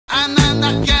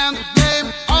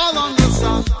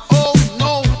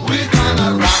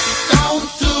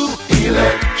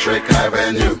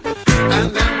and you,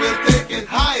 and then we'll take it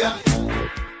higher.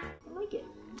 I like it.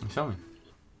 Show me.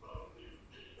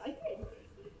 I like it.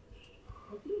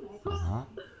 I do like it. Uh-huh.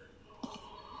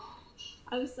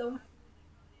 I was so happy.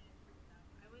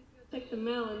 I went to go check the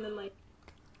mail and then like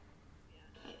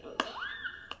I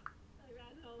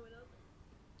ran home and I was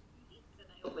like, then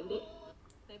I opened it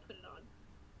and I put it on.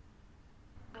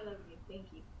 I love you, thank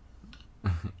you. I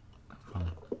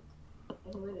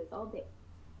can wear this all day.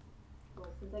 Well,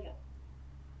 since I got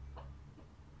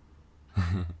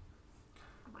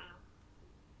wow.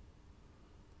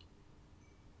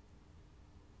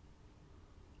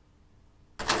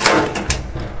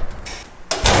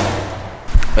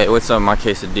 Hey, what's up, my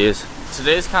quesadillas?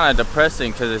 Today's kind of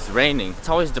depressing because it's raining. It's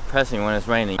always depressing when it's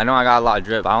raining. I know I got a lot of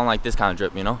drip. I don't like this kind of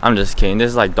drip, you know? I'm just kidding. This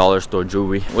is like dollar store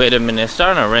jewelry. Wait a minute. It's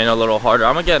starting to rain a little harder.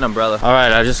 I'm gonna get an umbrella. All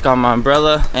right, I just got my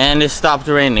umbrella and it stopped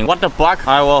raining. What the fuck?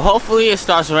 All right, well, hopefully it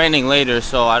starts raining later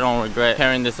so I don't regret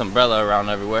carrying this umbrella around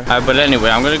everywhere. All right, but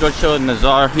anyway, I'm gonna go chill with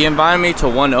Nazar. He invited me to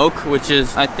One Oak, which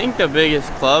is, I think, the biggest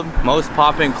club, most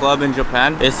popping club in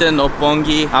Japan. It's in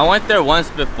Roppongi. I went there once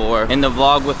before in the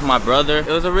vlog with my brother. It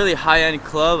was a really high-end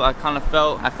club. I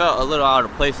felt a little out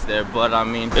of place there, but I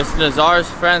mean, it's Nazar's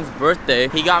friend's birthday.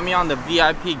 He got me on the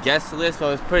VIP guest list,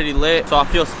 so it's pretty lit. So I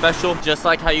feel special, just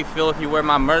like how you feel if you wear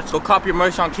my merch. Go cop your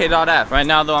merch on k.f. Right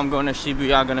now though, I'm going to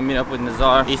Shibuya. I'm gonna meet up with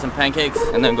Nazar, eat some pancakes,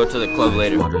 and then go to the club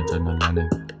later.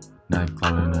 Night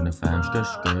calling in the fans,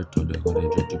 skirt to the hoodie,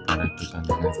 just to product, and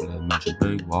the life of the match, a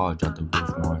big wall, jump the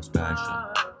roof, more expansion.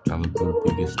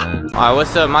 Alright,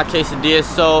 what's up, my quesadillas?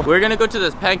 So we're gonna go to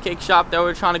this pancake shop that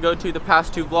we're trying to go to the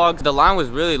past two vlogs. The line was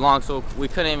really long, so we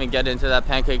couldn't even get into that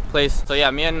pancake place. So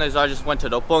yeah, me and Nazar just went to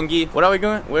Roppongi. What are we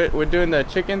doing? We're doing the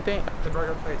chicken thing? The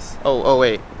burger place. Oh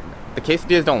wait. The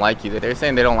quesadillas don't like you. They're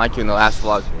saying they don't like you in the last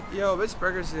vlog. Yo, which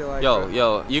burgers do you like?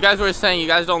 Yo, you guys were saying you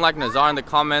guys don't like Nazar in the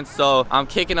comments, so I'm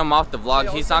kicking him off the vlog.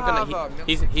 He's not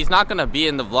gonna be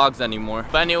in the vlogs anymore.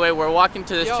 But anyway, we're walking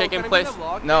to this chicken place.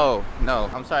 No,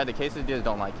 I'm sorry, the quesadillas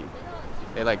don't like you.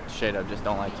 They like straight up just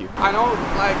don't like you. I know,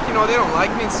 like, you know, they don't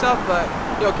like me and stuff, but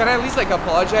yo, can I at least like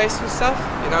apologize for stuff?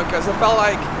 You know, because I felt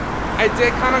like I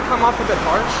did kind of come off a bit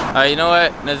harsh. Alright, you know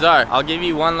what, Nazar, I'll give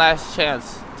you one last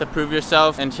chance to prove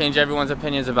yourself and change everyone's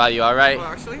opinions about you, alright? Oh,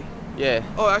 actually? Yeah.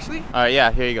 Oh, actually? Alright,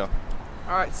 yeah, here you go.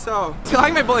 Alright, so, do you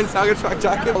like my Balenciaga track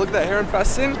jacket? Look at that hair in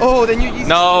Preston. Oh, then you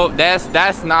No,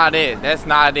 that's not it. That's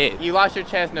not it. You lost your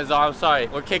chance, Nazar. I'm sorry.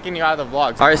 We're kicking you out of the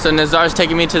vlogs. Alright, so Nazar's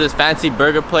taking me to this fancy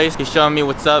burger place. He's showing me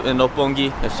what's up in Roppongi.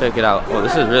 Let's check it out. Oh,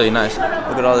 this is really nice.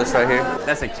 Look at all this right here.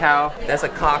 That's a cow. That's a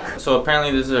cock. So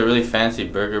apparently this is a really fancy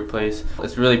burger place.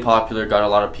 It's really popular. Got a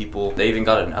lot of people. They even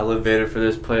got an elevator for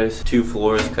this place. 2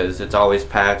 floors because it's always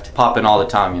packed. Popping all the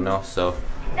time, you know, so.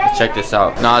 Let's check this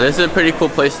out. Nah, this is a pretty cool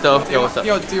place though. Yo, what's up?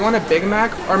 Yo, do you want a Big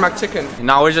Mac or McChicken?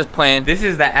 Nah, we're just playing. This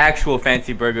is the actual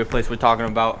fancy burger place we're talking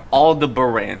about. All the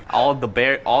Bahrain.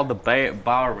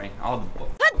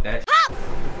 That.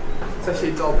 It's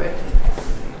actually dull day.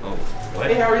 Oh, what?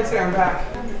 Hey, how are you today? I'm back.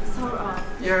 Sold off.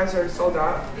 Yeah, sorry, sold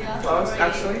out. Yeah. Closed,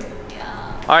 actually.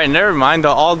 Yeah. Alright, never mind. The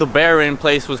All the Bahrain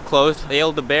place was closed.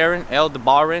 All the Bahrain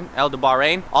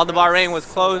was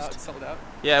closed. Sold out.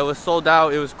 Yeah, it was sold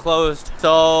out. It was closed.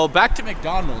 So back to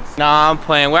McDonald's. Nah, I'm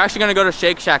playing. We're actually gonna go to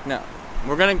Shake Shack now.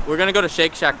 We're gonna go to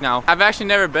Shake Shack now. I've actually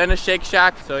never been to Shake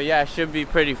Shack, so yeah, it should be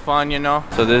pretty fun, you know.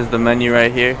 So this is the menu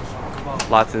right here.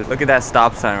 Lots of, look at that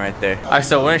stop sign right there. Alright,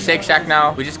 so we're in Shake Shack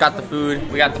now. We just got the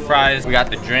food. We got the fries. We got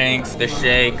the drinks, the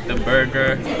shake, the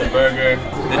burger,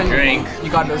 the drink. You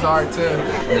got Nazar too.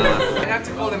 Nah. I have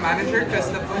to call the manager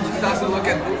because the food just doesn't look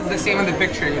the same in the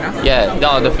picture, you know? Yeah,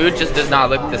 no, the food just does not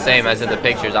look the same as in the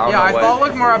pictures. I don't know I what. thought it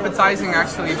looked more appetizing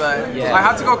actually, but yeah. I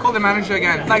have to go call the manager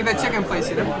again. Like the chicken place,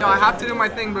 you know? No, I have to do my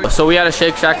thing, bro. So we at a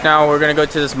Shake Shack now. We're gonna go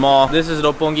to this mall. This is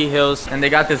Roppongi Hills, and they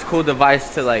got this cool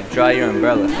device to like dry your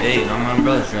umbrella. Hey, no, my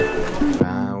umbrella's dry.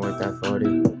 Ride with that 40,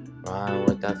 ride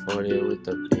with that 40 with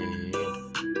the beat.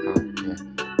 Yeah.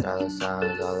 Dollar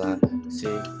signs, all I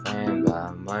see, playing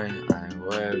by money. I ain't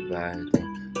worried about anything.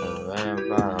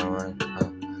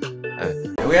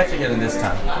 We have to get in this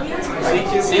time.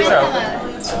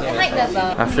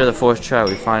 After the 4th try,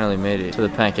 we finally made it to the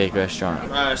pancake restaurant.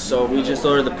 Alright, so we just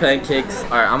ordered the pancakes.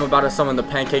 Alright, I'm about to summon the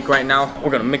pancake right now.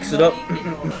 We're gonna mix it up,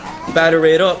 batter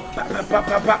it up.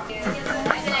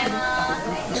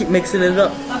 Keep mixing it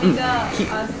up.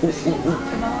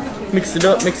 Mix it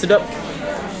up, mix it up.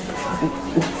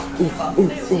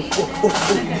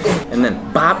 And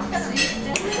then bop.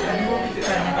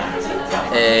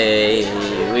 Hey,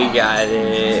 we got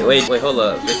it. Wait, hold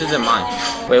up. This isn't mine.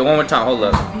 Wait, one more time. Hold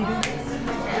up.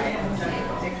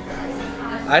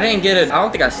 I didn't get it. I don't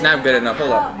think I snapped good enough.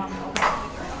 Hold up.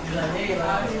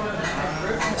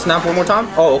 Snap one more time?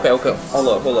 Oh, okay, okay.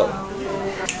 Hold up.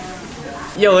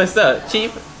 Yo, what's up,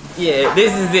 Chief? Yeah,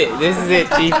 this is it,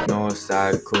 Chief.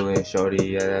 Northside, coolin', shorty,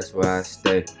 yeah, that's where I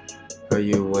stay. Heard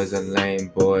you was a lame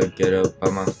boy, get up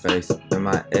on my face. And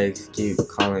my ex keep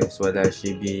calling, swear that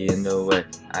she be in the way.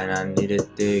 And I need a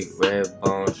thick red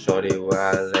bone, shorty, where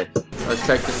I lay. Let's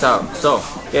check this out. So,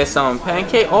 get some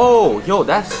pancake. Oh, yo,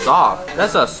 that's soft.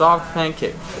 That's a soft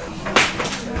pancake.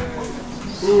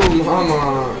 Ooh,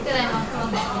 mama.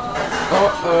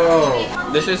 Uh-oh.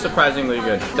 This is surprisingly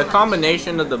good. The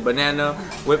combination of the banana,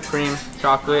 whipped cream,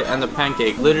 chocolate, and the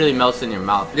pancake literally melts in your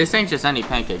mouth. This ain't just any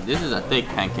pancake. This is a thick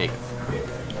pancake.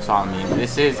 That's all I mean.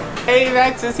 This is... Hey,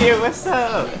 Max is here. What's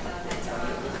up?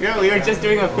 Yo, we were just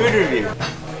doing a food review.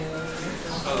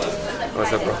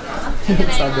 What's up, bro?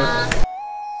 It's all good.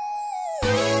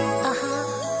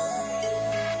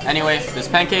 Anyway, this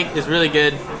pancake is really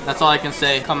good. That's all I can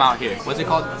say. Come out here. What's it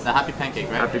called? The Happy Pancake,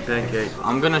 right? Happy Pancake.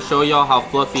 I'm gonna show y'all how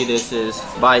fluffy this is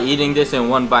by eating this in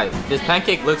one bite. This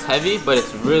pancake looks heavy, but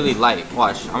it's really light.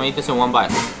 Watch, I'm gonna eat this in one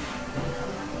bite.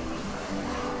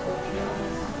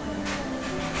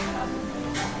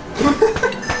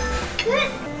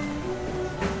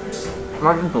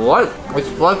 What? It's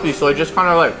fluffy, so it just kind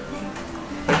of like,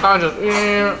 it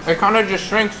kind of just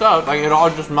shrinks up. Like it all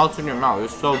just melts in your mouth.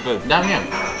 It's so good. Dab me up.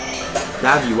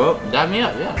 Dab you up? Dab me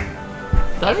up, yeah.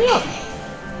 Dab me up.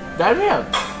 Dab me up.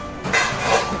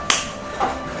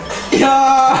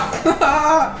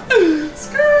 Yeah!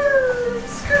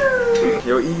 Skirt!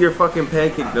 Yo, eat your fucking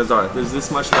pancake, Nazar. There's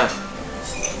this much left.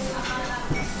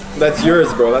 That's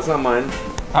yours, bro. That's not mine.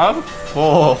 I'm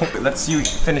full. Let's see you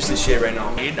finish this shit right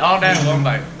now. Eat all that in one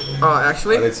bite. Oh,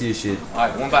 actually? Let's see your shit.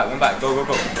 Alright, one bite. Go.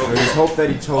 There's hope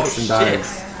that he chokes and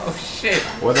dies. Oh shit.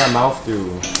 What did that mouth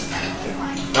do?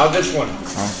 Now this one.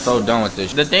 I'm so done with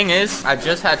this. The thing is, I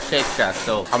just had Shake Shack,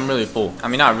 so I'm really full. I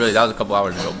mean, not really, that was a couple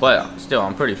hours ago, but still,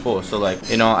 I'm pretty full. So like,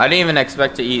 you know, I didn't even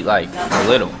expect to eat like a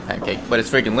little pancake, but it's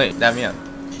freaking lit. Dab me up.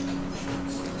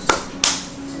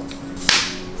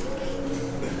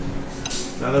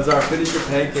 Now Nazar, finish your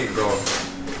pancake, bro.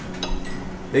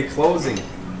 They closing.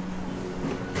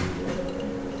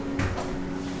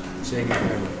 Shake it.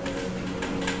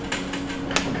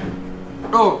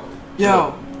 Oh,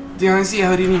 yo. Do you want to see a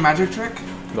Houdini magic trick?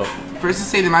 Go. First to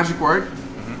say the magic word.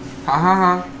 Ha ha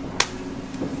ha.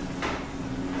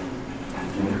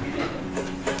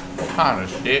 What kind of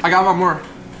shit? I got one more.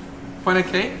 Point a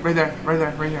K. Right there. Right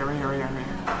here. Ready?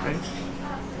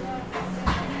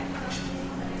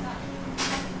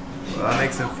 Well, that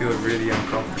makes him feel really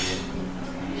uncomfortable.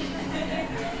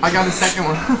 I got the second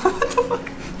one. What the fuck?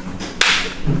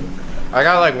 I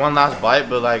got like one last bite,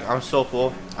 but like I'm so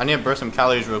full. I need to burn some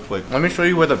calories real quick. Let me show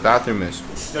you where the bathroom is.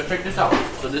 Yo, check this out.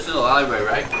 So this is a library,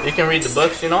 right? You can read the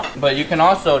books, you know, but you can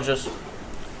also just...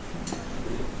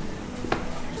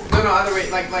 No, other way.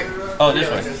 Like. Oh, this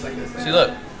way. Like this. See,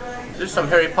 look. This is some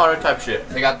Harry Potter type shit.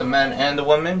 They got the men and the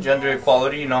women, gender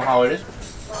equality. You know how it is.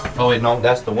 Oh wait, no,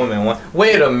 that's the woman one.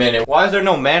 Wait a minute. Why is there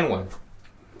no man one?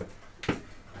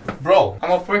 Bro,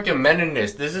 I'm a freaking man in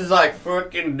this. This is like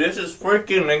freaking. This is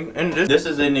freaking. And this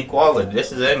is inequality.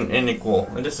 This is unequal.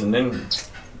 And this is in.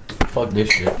 Fuck this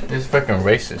shit. This is freaking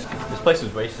racist. This place is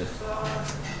racist.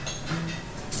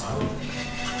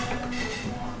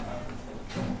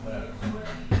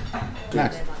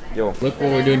 Max, yo, look what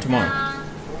we're doing tomorrow.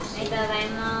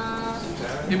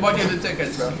 You bought you the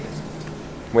tickets, bro.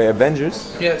 Wait,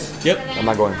 Avengers? Yes. Yep. I'm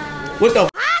not going. What the?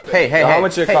 Hey, How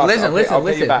much it cost?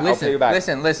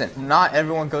 Listen. Not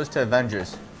everyone goes to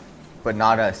Avengers, but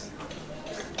not us.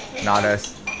 Not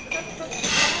us.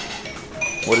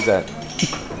 What is that?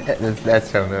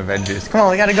 That's from the Avengers. Come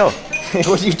on, we gotta go.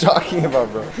 What are you talking about,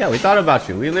 bro? Yeah, we thought about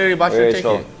you. We literally bought you a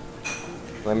ticket.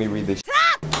 Let me read this.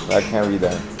 I can't read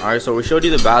that. Alright, so we showed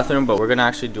you the bathroom, but we're gonna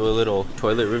actually do a little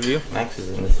toilet review. Max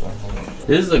is in this one.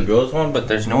 This is the girls' one, but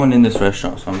there's no one in this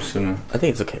restaurant, so I'm just gonna... I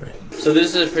think it's okay, right? So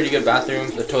this is a pretty good bathroom.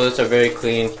 The toilets are very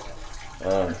clean.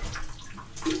 Got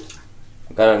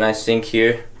a nice sink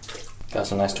here. Got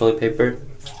some nice toilet paper.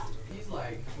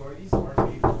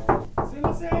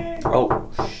 Oh.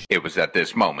 It was at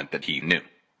this moment that he knew.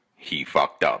 He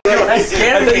fucked up. Yo, that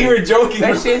scared me. I thought you were joking.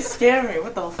 That shit scared me.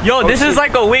 What the f? Yo, this is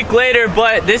like a week later,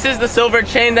 but this is the silver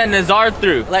chain that Nazar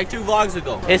threw like 2 vlogs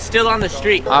ago. It's still on the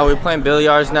street. We're playing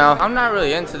billiards now. I'm not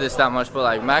really into this that much, but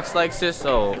like Max likes this,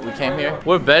 so we came here.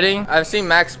 We're betting. I've seen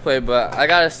Max play, but I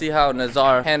gotta see how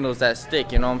Nazar handles that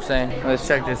stick, you know what I'm saying? Let's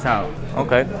check this out.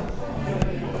 Okay.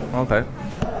 Okay.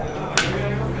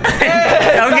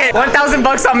 Okay, 1,000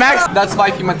 bucks on Max. That's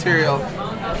wifey material.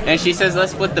 And she says,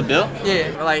 let's split the bill?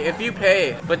 Yeah. Like, if you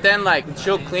pay, but then, like,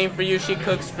 she'll clean for you, she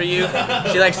cooks for you,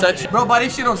 she, like, sucks. Bro, but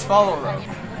if she don't swallow, bro.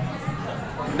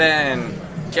 then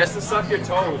Just to suck your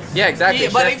toes. yeah, exactly.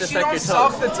 Yeah, but just if to she suck don't your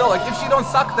suck toes. the toe, like if she don't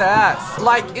suck the ass,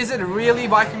 like is it really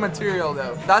Viking material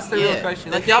though? That's the real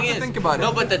question. The Like you have thing to is- think about it.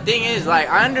 No, but the thing is, like,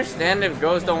 I understand if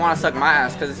girls don't want to suck my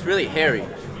ass because it's really hairy,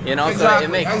 you know. Exactly. So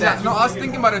it makes exactly. sense. No, I was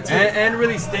thinking about it too. And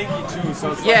really stinky too.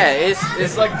 So it's Yeah, like, it's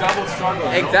it's like double struggle.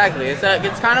 You know? exactly.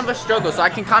 It's kind of a struggle. So I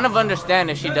can kind of understand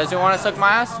if she doesn't want to suck my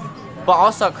ass, but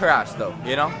I'll suck her ass though,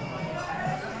 you know.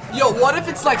 Yo, what if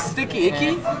it's like sticky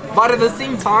icky, but at the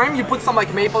same time you put some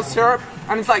like maple syrup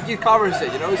and it's like it covers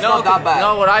it, you know? It's not that bad.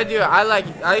 No, what I do,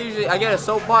 I usually get a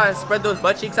soap pot and spread those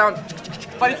butt cheeks out.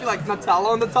 But if you like Nutella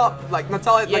on the top, like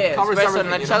Nutella it like covers espresso,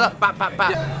 everything. Nutella, pop, pop,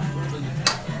 pop.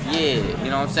 Yeah, you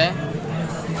know what I'm saying?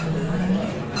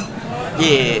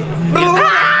 Yeah.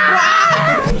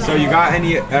 So you got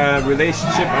any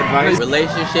relationship advice?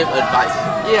 Relationship advice.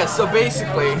 Yeah, so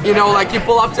basically, you know, like you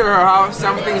pull up to her house,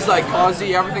 everything's like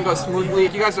cozy, everything goes smoothly.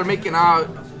 You guys are making out,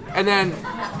 and then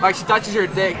like she touches your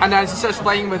dick, and then she starts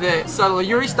playing with it. So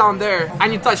you reach down there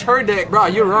and you touch her dick, bro,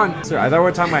 you run. Sir, I thought we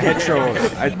were talking about hetero.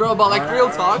 Bro, but like real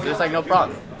talk, Just like no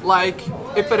problem. like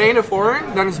if it ain't a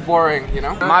foreign, then it's boring, you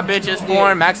know? My bitch is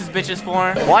foreign, Max's bitch is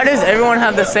foreign. Why does everyone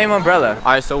have the same umbrella?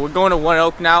 Alright, so we're going to One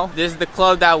Oak now. This is the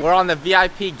club that we're on the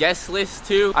VIP guest list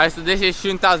to. Alright, so this is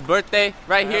Shunta's birthday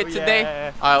right here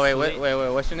today. Alright, wait,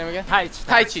 what's your name again? Tai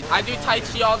Chi. I do Tai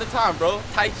Chi all the time, bro.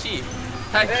 Tai Chi.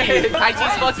 Tai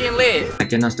Chi's fucking lit. I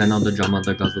cannot stand all the drama,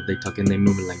 the girls that they talking, they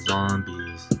moving like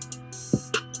zombies.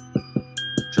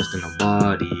 Trust in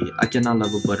nobody. I cannot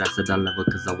love her, but I said I love her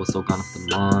cause I was so gone off the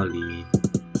molly.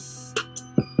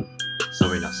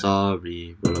 Sorry, not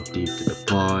sorry. Roll up deep to the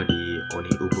party. Only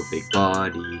Uber big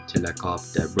body. Till I cop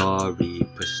that Rari.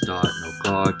 Push start, no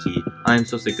car key. I am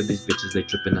so sick of these bitches, they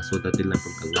tripping. I swear that they learn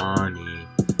from Kalani.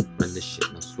 Run this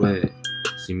shit, no sweat.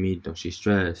 See me, don't she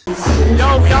stress.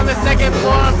 Yo, we on the second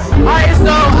floor. Alright,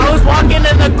 so I was walking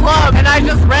in the club and I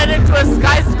just ran into a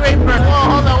skyscraper.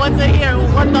 Whoa, hold on, what's in here?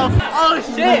 What the oh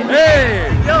shit. Hey!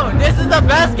 Yo, this is a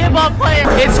basketball player.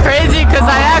 It's crazy because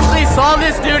I actually saw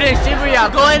this dude in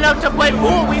Shibuya going up to play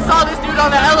pool. We saw this dude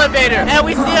on the elevator and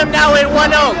we see him now in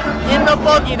One Oak, in the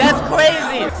boogie. That's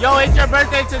crazy. Yo, it's your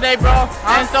birthday today, bro.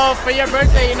 And so for your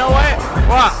birthday, you know what?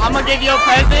 What? I'm gonna give you a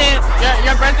present.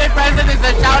 Your birthday present is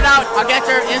a shout out. I'll get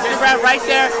your Instagram right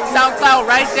there, SoundCloud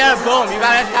right there. Boom, you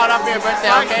got a shout out for your birthday,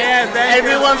 okay? Yeah,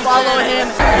 everyone follow him.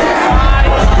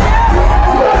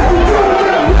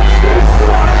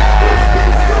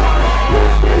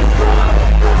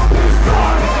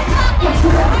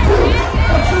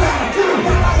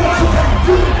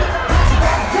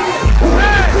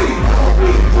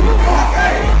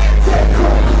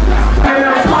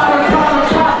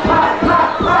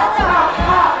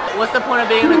 What's the point of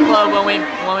being in the club when we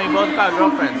both got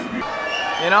girlfriends?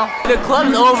 You know? The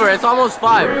club's over, it's almost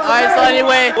 5. Alright, so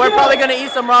anyway, we're probably gonna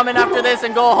eat some ramen after this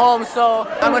and go home, so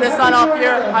I'm gonna sign off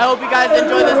here. I hope you guys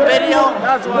enjoy this video.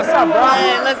 That's what's up, bro.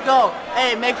 Hey, let's go.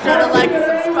 Hey, make sure to like and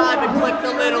subscribe and click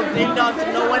the little ding dong to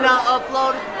know when I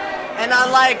upload. And I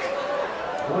like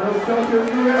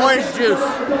orange juice.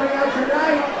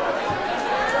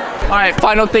 Alright,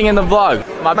 final thing in the vlog.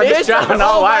 My bitch dropped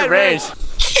all wide range.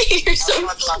 You're so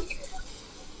cute.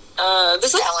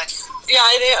 This is yeah,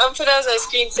 I'm put as a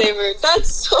screensaver. That's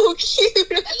so cute.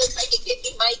 That looks like it could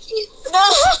be my kid. No,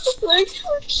 look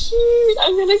how cute.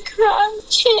 I'm gonna cry.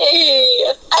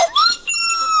 Okay.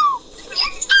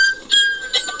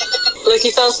 Look,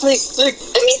 he fell asleep. Look.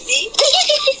 Let me see. What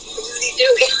is he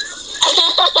doing?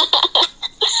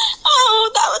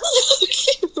 Oh, that was so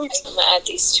cute. I'm gonna add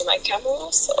these to my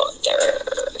camera so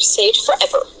they're saved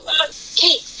forever.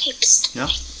 Okay, hey, psst. Yeah?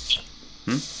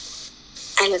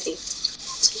 I love you.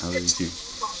 I love you too.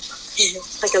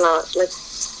 Like a lot. Like,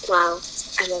 wow.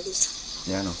 I love you.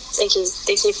 Yeah, I know. Thank you.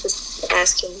 Thank you for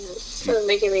asking me. For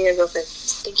making me your girlfriend.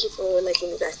 Thank you for liking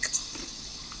me back.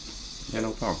 Yeah,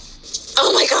 no problem.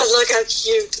 Oh my god, look how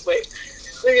cute. Wait.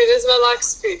 Look at this, my lock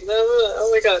screen. Oh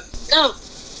my god. No.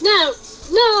 No.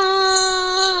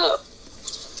 No.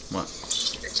 What?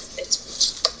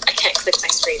 I can't click my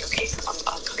screen, okay? I'll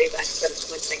call you back in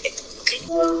 1 second, okay?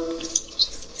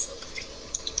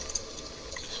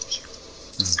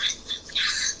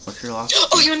 What's your lock?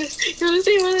 Oh, you wanna see? You wanna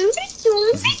see?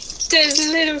 There's a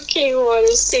little king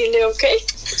wanna see, okay?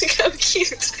 Look how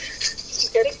cute. You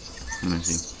get it? Let me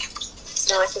see.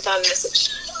 No, I sent out a message.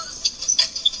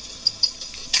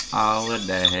 Oh, what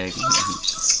the heck?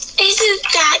 Isn't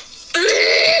that?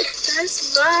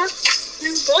 That's my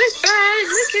new boyfriend.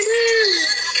 Look at him.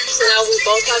 So now we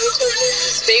both have each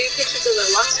other's baby pictures of the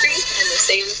lock screen and the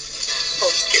same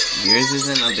home screen. Yours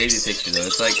isn't a baby picture though.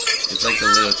 It's like the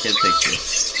little kid picture.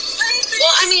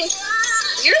 Well, I mean,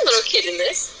 you're a little kid in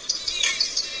this.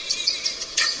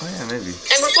 Oh yeah, maybe.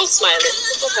 And we're both smiling.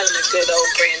 We're both having a good old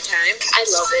grand time. I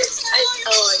love it.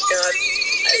 Oh my god.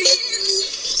 I love you.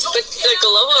 But the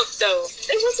glow up though,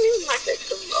 it wasn't even like a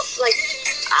glow up. Like,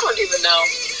 I don't even know.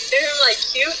 They were like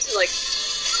cute to like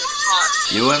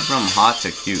hot. You went from hot to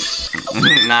cute.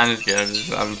 Nah, I'm just kidding.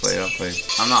 I'm playing.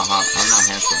 I'm not hot. I'm not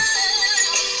handsome.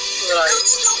 Right.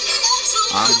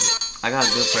 I got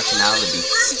a good personality.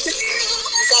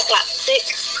 You got that thick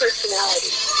personality.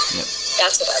 Yep.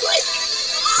 That's what I like.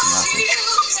 Nothing.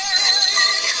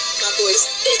 My boy's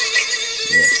thick.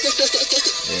 Yeah.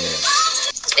 Yeah.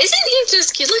 Isn't he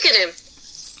just cute? Look at him.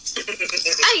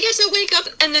 I get to wake up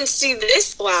and then see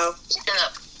this. Wow.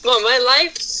 Well, my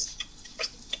life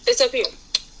is up here.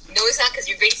 No, it's not, because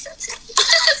you're big sensitive.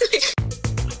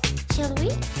 Shall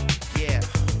we?